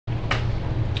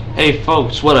Hey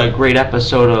folks, what a great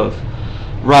episode of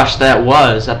Rush that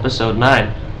was, episode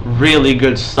 9. Really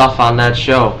good stuff on that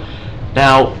show.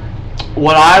 Now,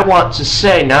 what I want to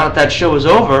say now that that show is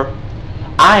over,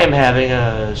 I am having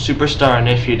a superstar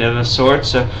initiative of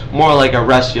sorts, more like a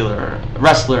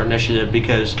wrestler initiative,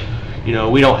 because we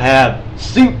don't have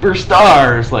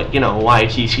superstars like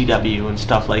YTCW and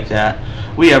stuff like that.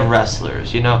 We have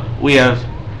wrestlers, we have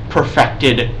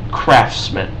perfected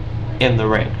craftsmen in the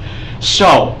ring.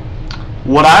 So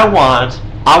what I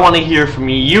want to hear from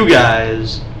you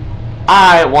guys.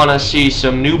 I want to see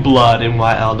some new blood in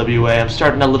YLWA. I'm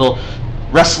starting a little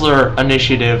wrestler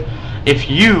initiative. If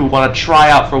you want to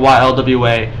try out for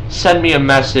YLWA, send me a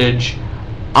message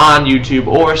on YouTube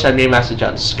or send me a message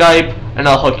on Skype, and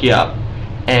I'll hook you up.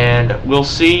 And we'll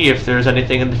see if there's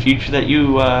anything in the future that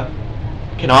you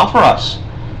can offer us.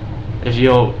 If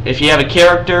you have a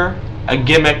character, a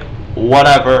gimmick,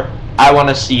 whatever, I want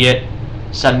to see it.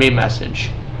 Send me a message,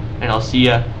 and I'll see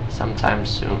you sometime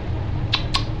soon.